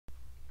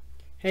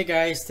Hey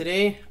guys,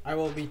 today I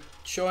will be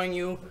showing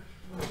you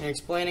and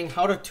explaining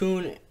how to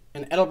tune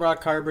an EDELBROCK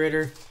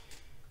carburetor.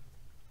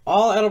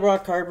 All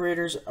EDELBROCK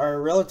carburetors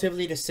are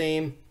relatively the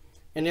same,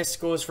 and this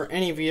goes for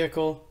any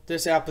vehicle.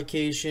 This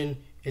application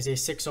is a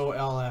 6.0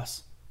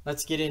 LS.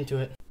 Let's get into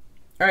it.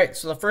 Alright,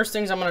 so the first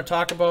things I'm going to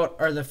talk about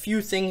are the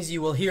few things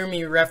you will hear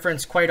me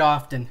reference quite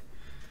often.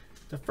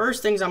 The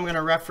first things I'm going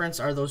to reference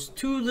are those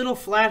two little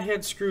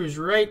flathead screws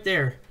right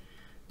there.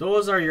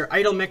 Those are your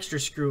idle mixture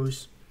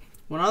screws.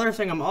 One other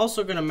thing I'm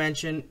also going to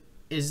mention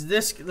is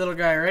this little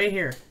guy right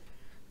here.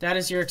 That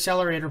is your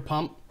accelerator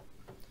pump.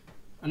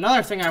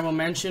 Another thing I will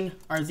mention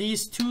are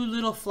these two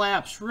little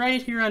flaps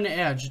right here on the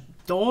edge.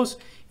 Those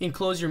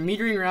enclose your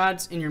metering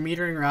rods and your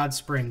metering rod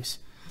springs.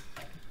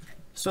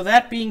 So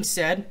that being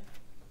said,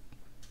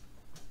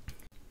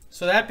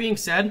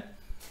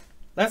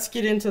 let's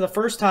get into the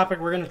first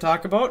topic we're going to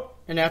talk about,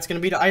 and that's going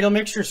to be the idle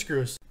mixture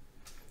screws.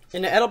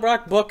 In the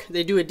EDELBROCK book,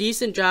 they do a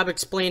decent job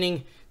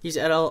explaining these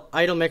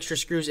idle mixture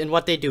screws, and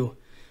what they do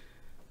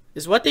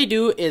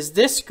is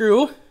this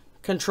screw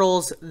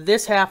controls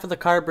this half of the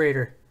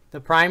carburetor, the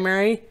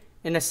primary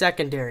and the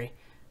secondary.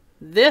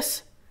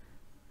 This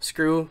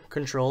screw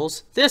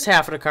controls this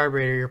half of the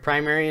carburetor, your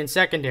primary and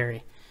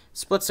secondary.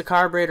 Splits the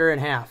carburetor in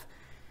half.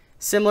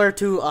 Similar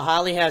to a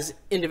Holley has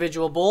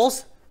individual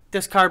bowls,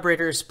 this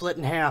carburetor is split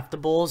in half. The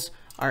bowls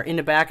are in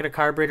the back of the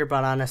carburetor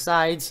but on the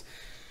sides,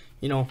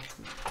 you know,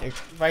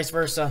 vice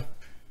versa.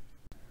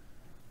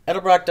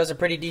 EDELBROCK does a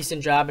pretty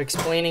decent job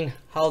explaining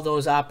how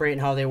those operate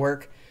and how they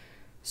work.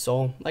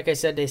 So, like I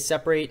said, they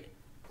separate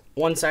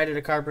one side of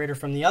the carburetor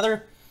from the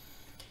other.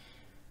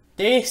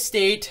 They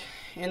state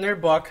in their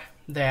book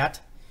that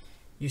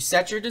you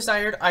set your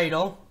desired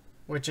idle,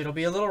 which it'll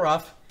be a little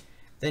rough,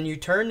 then you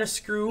turn the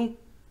screw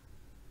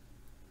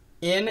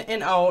in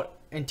and out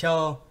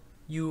until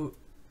you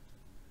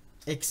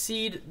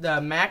exceed the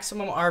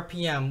maximum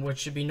RPM, which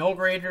should be no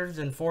greater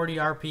than 40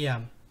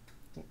 RPM.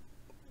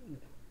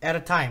 At a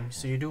time.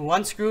 So you do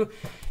one screw,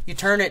 you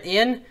turn it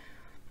in,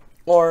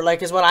 or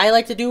like is what I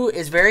like to do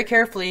is very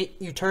carefully,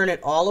 you turn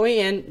it all the way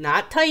in,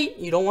 not tight,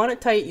 you don't want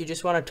it tight, you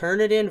just want to turn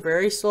it in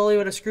very slowly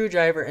with a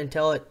screwdriver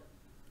until it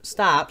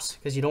stops,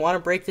 because you don't want to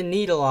break the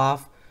needle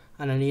off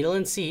on a needle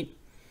and seat.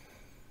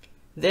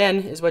 Then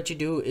is what you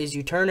do is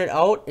you turn it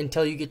out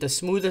until you get the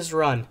smoothest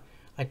run.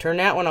 I turn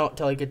that one out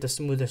until I get the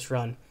smoothest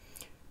run.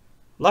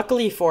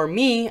 Luckily for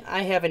me,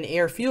 I have an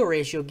air-fuel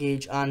ratio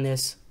gauge on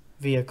this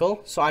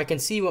vehicle, so I can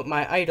see what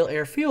my idle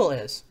air fuel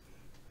is.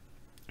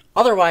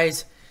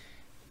 Otherwise,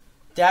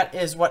 that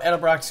is what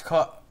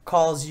EDELBROCK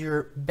calls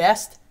your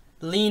best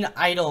lean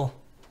idle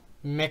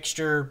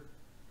mixture.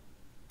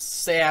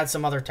 Say, add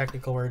some other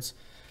technical words.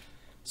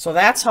 So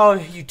that's how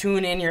you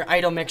tune in your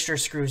idle mixture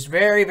screws.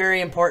 Very,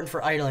 very important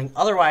for idling.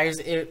 Otherwise,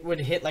 it would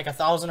hit like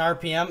 1,000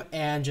 RPM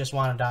and just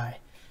want to die.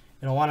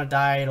 It'll want to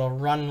die. It'll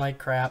run like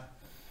crap.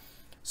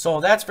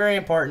 So that's very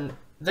important.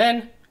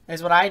 Then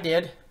is what I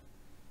did.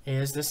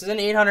 This is an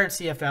 800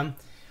 CFM.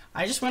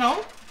 I just went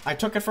out, I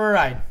took it for a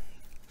ride.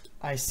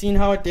 I seen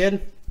how it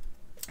did.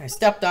 I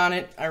stepped on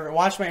it. I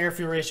watched my air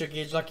fuel ratio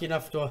gauge, lucky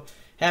enough to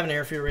have an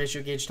air fuel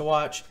ratio gauge to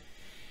watch.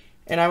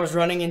 And I was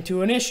running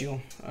into an issue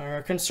or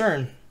a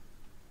concern.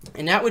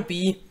 And that would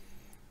be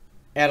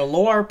at a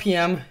low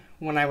RPM,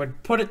 when I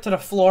would put it to the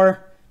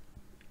floor,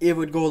 it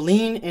would go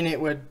lean and it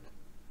would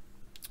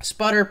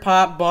sputter,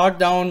 pop, bog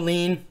down,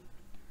 lean.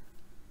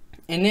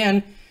 And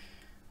then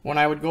when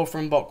I would go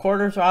from about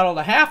quarter throttle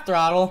to half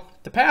throttle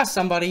to pass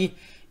somebody,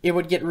 it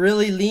would get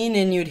really lean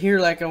and you'd hear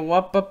like a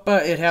whoop up.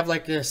 It'd have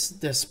like this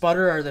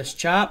sputter or this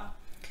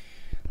chop.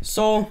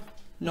 So,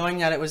 knowing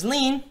that it was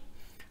lean,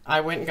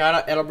 I went and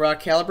got an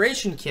EDELBROCK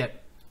calibration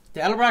kit. The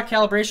EDELBROCK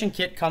calibration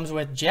kit comes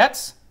with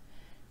jets,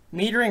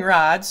 metering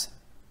rods,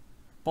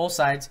 both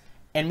sides,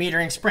 and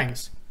metering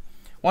springs.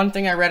 One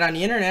thing I read on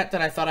the internet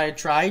that I thought I'd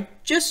try,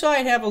 just so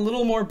I'd have a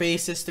little more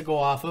basis to go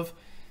off of.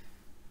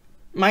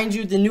 Mind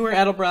you, the newer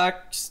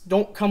EDELBROCKs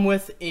don't come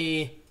with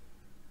a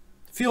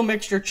fuel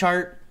mixture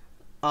chart.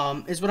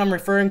 Is what I'm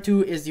referring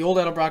to is the old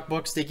EDELBROCK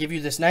books. They give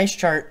you this nice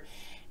chart,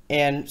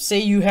 and say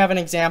you have an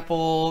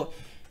example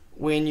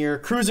when you're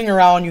cruising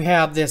around, you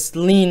have this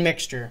lean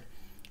mixture,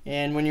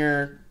 and when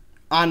you're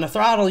on the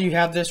throttle, you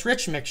have this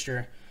rich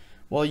mixture.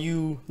 Well,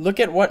 you look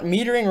at what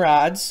metering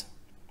rods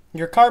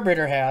your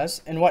carburetor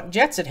has and what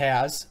jets it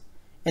has,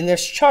 and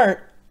this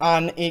chart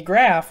on a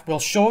graph will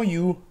show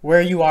you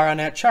where you are on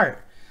that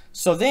chart.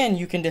 So then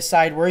you can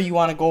decide where you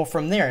want to go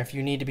from there, if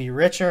you need to be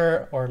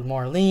richer or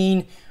more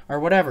lean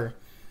or whatever.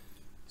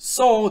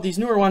 So these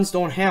newer ones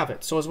don't have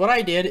it. So what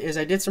I did is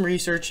I did some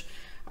research.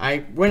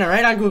 I went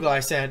right on Google. I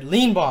said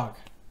lean bog.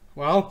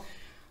 Well,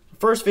 the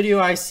first video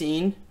I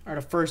seen, or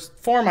the first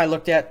form I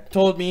looked at,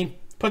 told me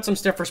put some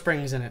stiffer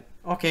springs in it.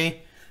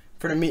 Okay,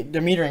 for the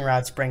metering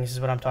rod springs is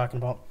what I'm talking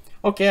about.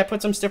 Okay, I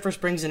put some stiffer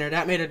springs in there.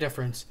 That made a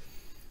difference.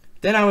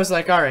 Then I was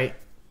like, all right,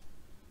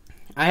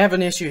 I have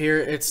an issue here.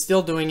 It's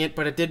still doing it,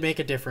 but it did make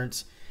a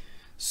difference.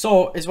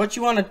 So is what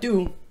you want to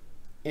do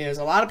is,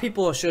 a lot of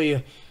people will show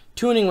you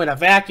tuning with a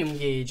vacuum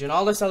gauge and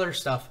all this other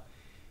stuff.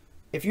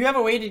 if you have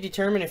a way to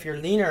determine if you're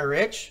lean or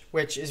rich,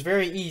 which is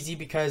very easy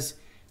because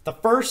the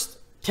first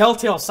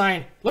telltale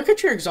sign, look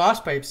at your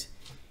exhaust pipes.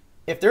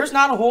 If there's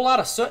not a whole lot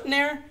of soot in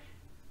there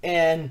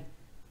and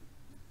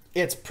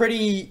it's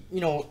pretty,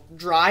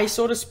 dry,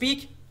 so to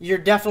speak, you're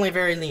definitely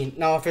very lean.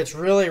 Now, if it's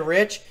really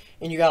rich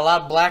and you got a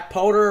lot of black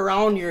powder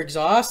around your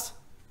exhaust,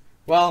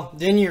 well,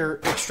 then you're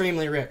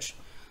extremely rich.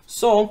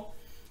 So,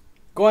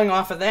 going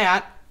off of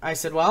that, I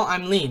said, well,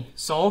 I'm lean.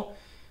 So,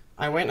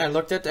 I went and I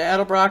looked at the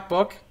EDELBROCK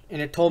book,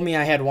 and it told me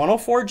I had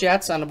 104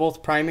 jets on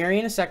both primary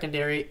and a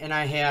secondary, and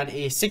I had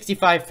a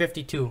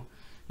 6552.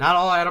 Not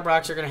all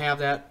EDELBROCKs are going to have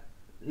that.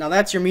 Now,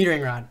 that's your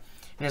metering rod.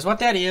 And as what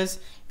that is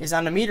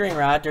on the metering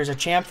rod, there's a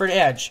chamfered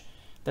edge.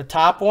 The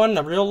top one,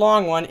 the real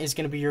long one, is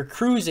going to be your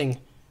cruising.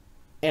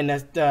 And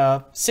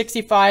the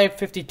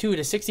 6552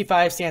 to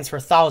 65 stands for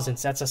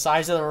thousandths. That's the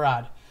size of the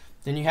rod.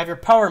 Then you have your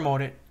power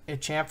mode.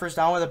 It chamfers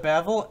down with a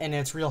bevel, and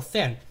it's real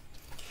thin.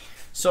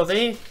 So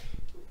they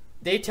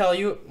tell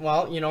you,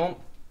 well,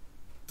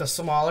 the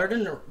smaller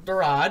the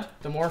rod,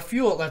 the more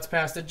fuel it lets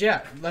pass the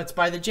jet. Lets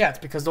by the jets,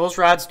 because those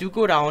rods do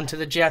go down to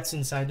the jets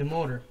inside the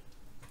motor.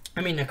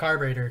 I mean the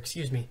carburetor,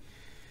 excuse me.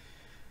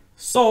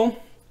 So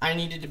I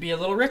needed to be a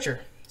little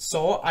richer.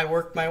 So I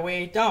worked my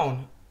way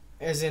down,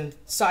 as in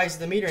size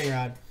of the metering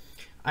rod.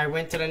 I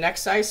went to the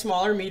next size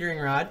smaller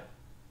metering rod.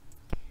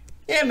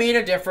 It made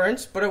a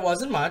difference, but it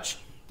wasn't much.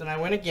 Then I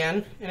went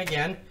again and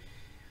again.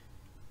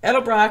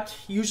 EDELBROCK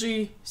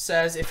usually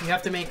says if you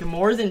have to make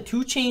more than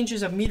 2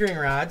 changes of metering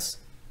rods,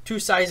 2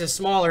 sizes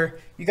smaller,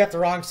 you got the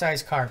wrong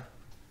size carb.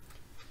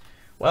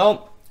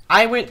 Well,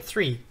 I went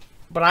 3,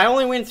 but I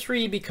only went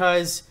 3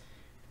 because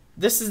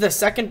this is the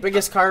second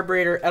biggest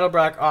carburetor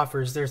EDELBROCK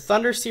offers. Their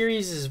Thunder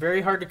series is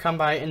very hard to come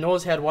by, and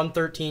those had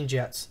 113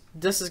 jets.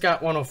 This has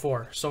got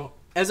 104. So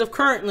as of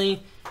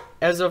currently,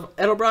 as of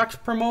EDELBROCK's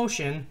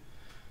promotion,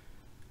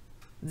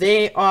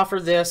 they offer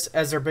this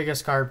as their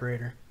biggest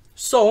carburetor.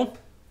 So,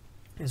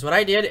 is what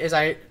I did is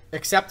I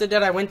accepted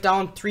that I went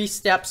down 3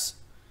 steps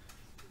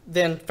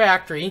than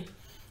factory,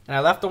 and I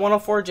left the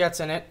 104 jets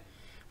in it,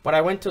 but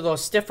I went to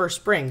those stiffer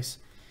springs.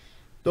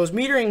 Those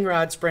metering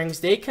rod springs,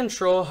 they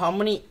control how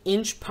many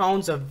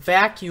inch-pounds of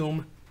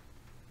vacuum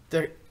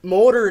the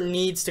motor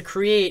needs to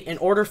create in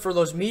order for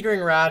those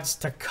metering rods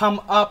to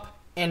come up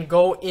and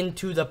go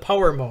into the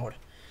power mode.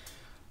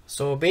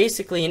 So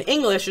basically, in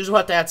English, is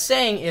what that's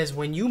saying is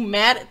when you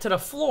mat it to the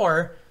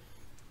floor,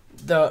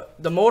 the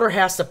motor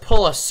has to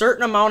pull a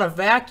certain amount of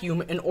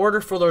vacuum in order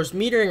for those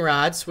metering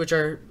rods, which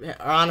are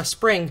on a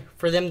spring,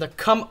 for them to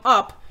come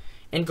up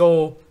and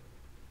go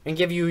and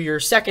give you your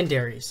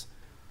secondaries.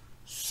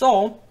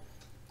 So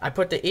I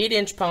put the 8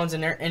 inch-pounds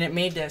in there, and it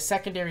made the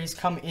secondaries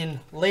come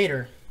in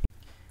later.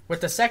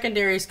 With the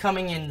secondaries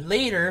coming in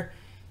later,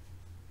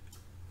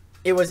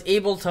 it was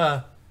able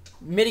to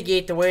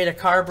mitigate the way the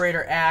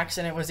carburetor acts,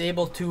 and it was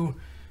able to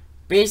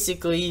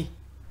basically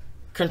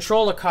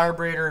control the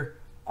carburetor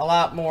a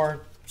lot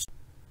more,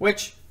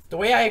 which the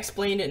way I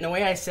explained it and the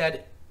way I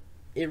said,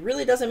 it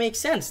really doesn't make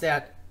sense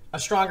that a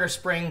stronger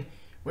spring,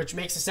 which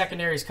makes the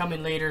secondaries come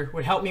in later,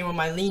 would help me with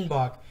my lean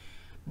bog.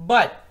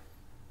 But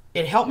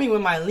it helped me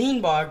with my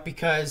lean bog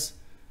because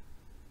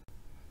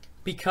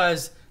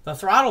the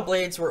throttle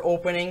blades were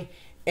opening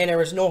and there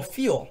was no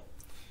fuel.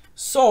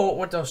 So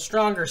with those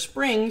stronger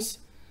springs,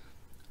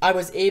 I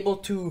was able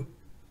to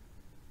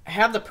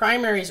have the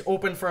primaries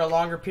open for a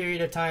longer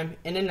period of time,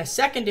 and then the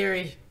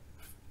secondary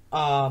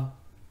throttle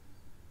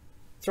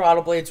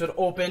blades would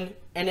open,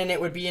 and then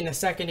it would be in the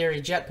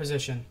secondary jet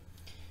position.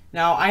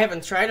 Now, I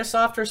haven't tried a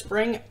softer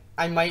spring.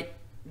 I might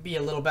be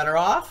a little better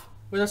off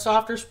with a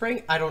softer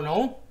spring. I don't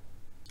know.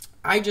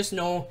 I just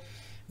know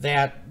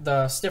that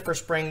the stiffer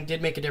spring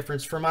did make a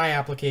difference for my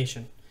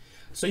application.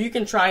 So you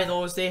can try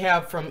those. They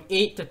have from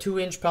 8 to 2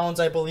 inch-pounds,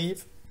 I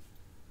believe.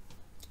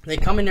 They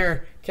come in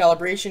their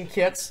calibration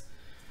kits.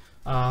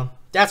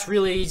 That's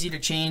really easy to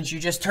change. You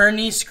just turn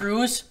these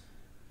screws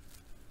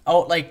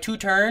out like 2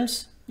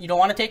 turns. You don't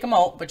want to take them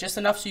out, but just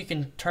enough so you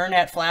can turn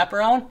that flap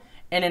around,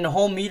 and then the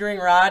whole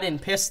metering rod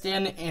and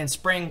piston and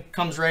spring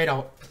comes right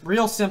out.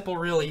 Real simple,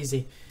 real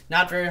easy.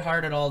 Not very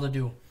hard at all to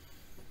do.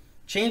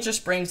 Change the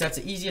springs, that's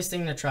the easiest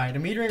thing to try. The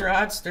metering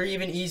rods, they're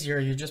even easier.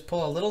 You just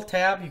pull a little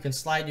tab, you can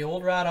slide the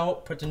old rod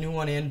out, put the new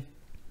one in.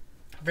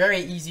 Very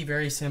easy,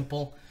 very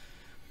simple.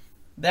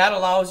 That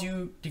allows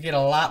you to get a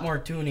lot more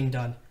tuning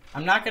done.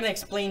 I'm not going to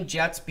explain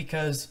jets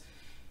because,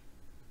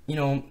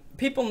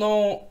 people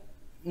know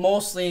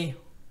mostly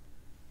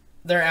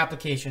their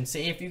application.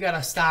 Say if you got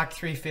a stock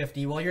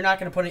 350, well, you're not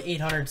going to put an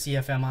 800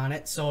 CFM on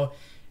it. So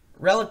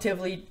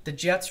relatively, the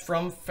jets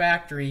from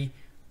factory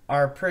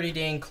are pretty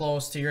dang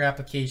close to your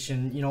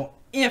application,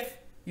 if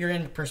you're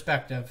in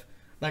perspective.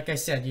 Like I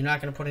said, you're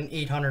not going to put an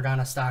 800 on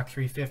a stock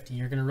 350.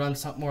 You're going to run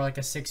something more like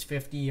a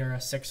 650 or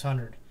a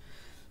 600.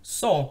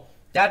 So,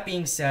 that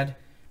being said,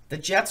 the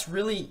jets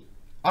really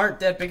aren't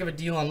that big of a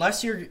deal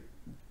unless you're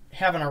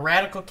having a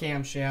radical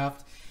camshaft,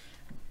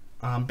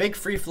 big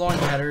free-flowing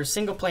headers,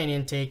 single plane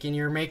intake, and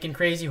you're making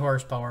crazy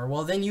horsepower.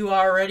 Well, then you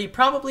already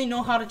probably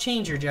know how to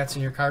change your jets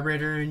in your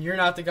carburetor, and you're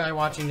not the guy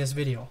watching this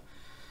video.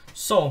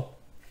 So,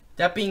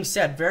 that being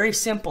said, very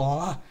simple.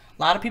 A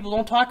lot of people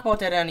don't talk about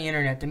that on the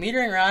internet. The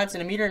metering rods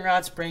and the metering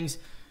rod springs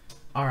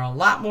are a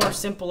lot more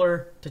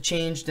simpler to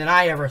change than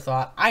I ever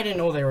thought. I didn't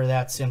know they were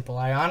that simple.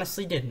 I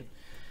honestly didn't.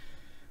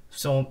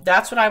 So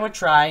that's what I would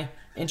try.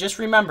 And just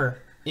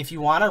remember, if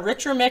you want a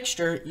richer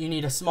mixture, you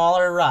need a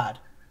smaller rod.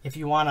 If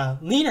you want a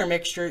leaner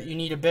mixture, you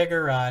need a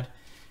bigger rod.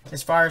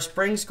 As far as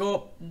springs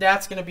go,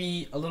 that's going to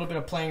be a little bit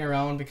of playing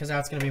around because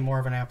that's going to be more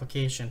of an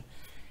application.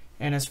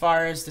 And as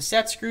far as the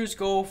set screws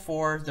go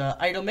for the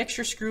idle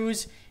mixture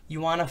screws,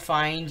 you want to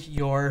find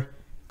your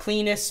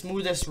cleanest,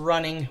 smoothest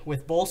running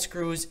with both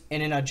screws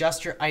and then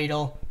adjust your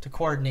idle to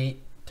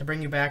coordinate to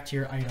bring you back to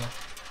your idle.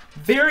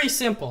 Very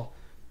simple.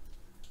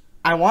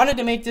 I wanted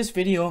to make this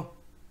video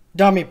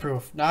dummy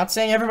proof. Not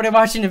saying everybody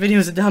watching the video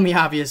is a dummy,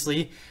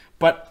 obviously,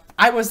 but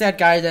I was that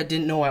guy that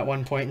didn't know at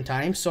one point in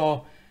time,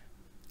 so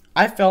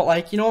I felt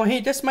like, you know, hey,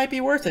 this might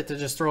be worth it to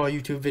just throw a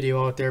YouTube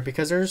video out there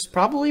because there's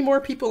probably more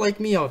people like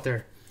me out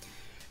there.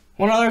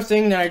 One other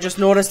thing that I just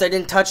noticed I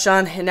didn't touch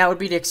on, and that would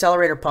be the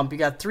accelerator pump. You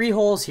got 3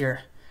 holes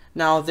here.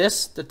 Now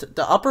this,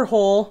 the upper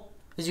hole,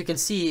 as you can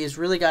see, is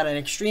really got an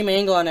extreme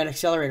angle on that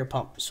accelerator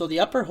pump. So the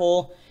upper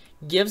hole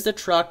gives the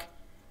truck,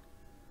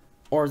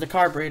 or the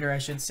carburetor I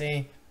should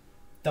say,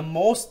 the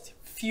most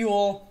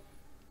fuel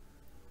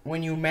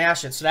when you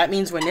mash it. So that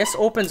means when this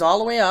opens all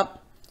the way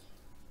up,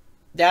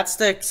 that's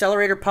the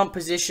accelerator pump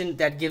position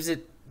that gives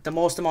it the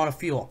most amount of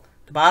fuel.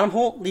 The bottom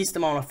hole, least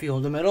amount of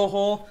fuel. The middle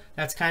hole,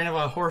 that's kind of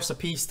a horse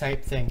apiece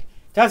type thing.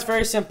 That's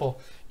very simple.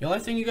 The only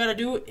thing you got to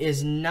do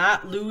is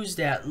not lose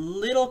that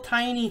little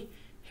tiny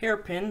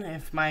hairpin.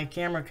 If my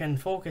camera can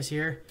focus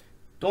here,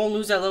 don't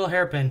lose that little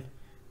hairpin.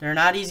 They're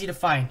not easy to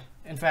find.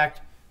 In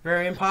fact,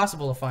 very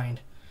impossible to find.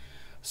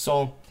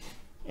 So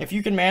if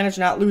you can manage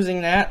not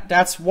losing that,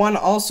 that's one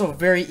also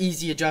very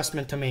easy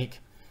adjustment to make.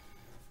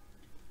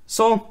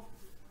 So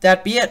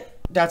that be it.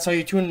 That's how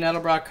you tune an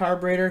EDELBROCK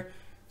carburetor.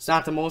 It's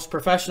not the most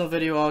professional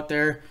video out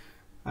there.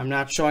 I'm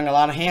not showing a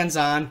lot of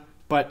hands-on,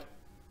 but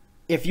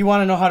if you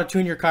want to know how to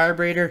tune your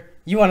carburetor,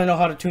 you want to know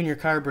how to tune your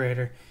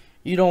carburetor.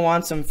 You don't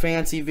want some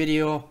fancy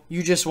video.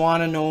 You just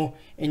want to know,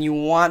 and you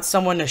want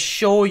someone to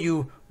show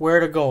you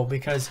where to go,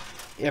 because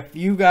if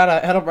you got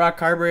a EDELBROCK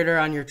carburetor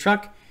on your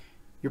truck,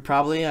 you're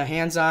probably a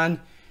hands-on,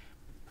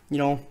 you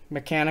know,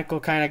 mechanical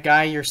kind of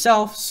guy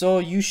yourself, so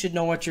you should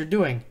know what you're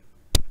doing,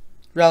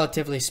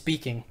 relatively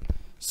speaking.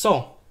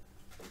 So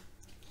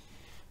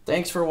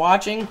thanks for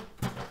watching.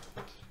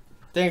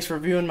 Thanks for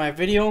viewing my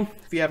video.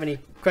 If you have any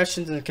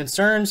questions and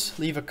concerns,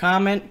 leave a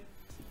comment.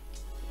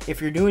 If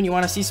you're new and you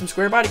want to see some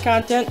square body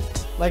content,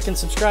 like and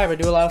subscribe. I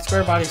do a lot of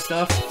square body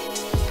stuff.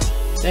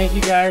 Thank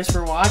you guys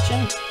for watching,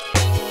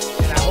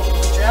 and I hope you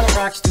get your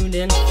EDELBROCKs tuned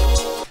in.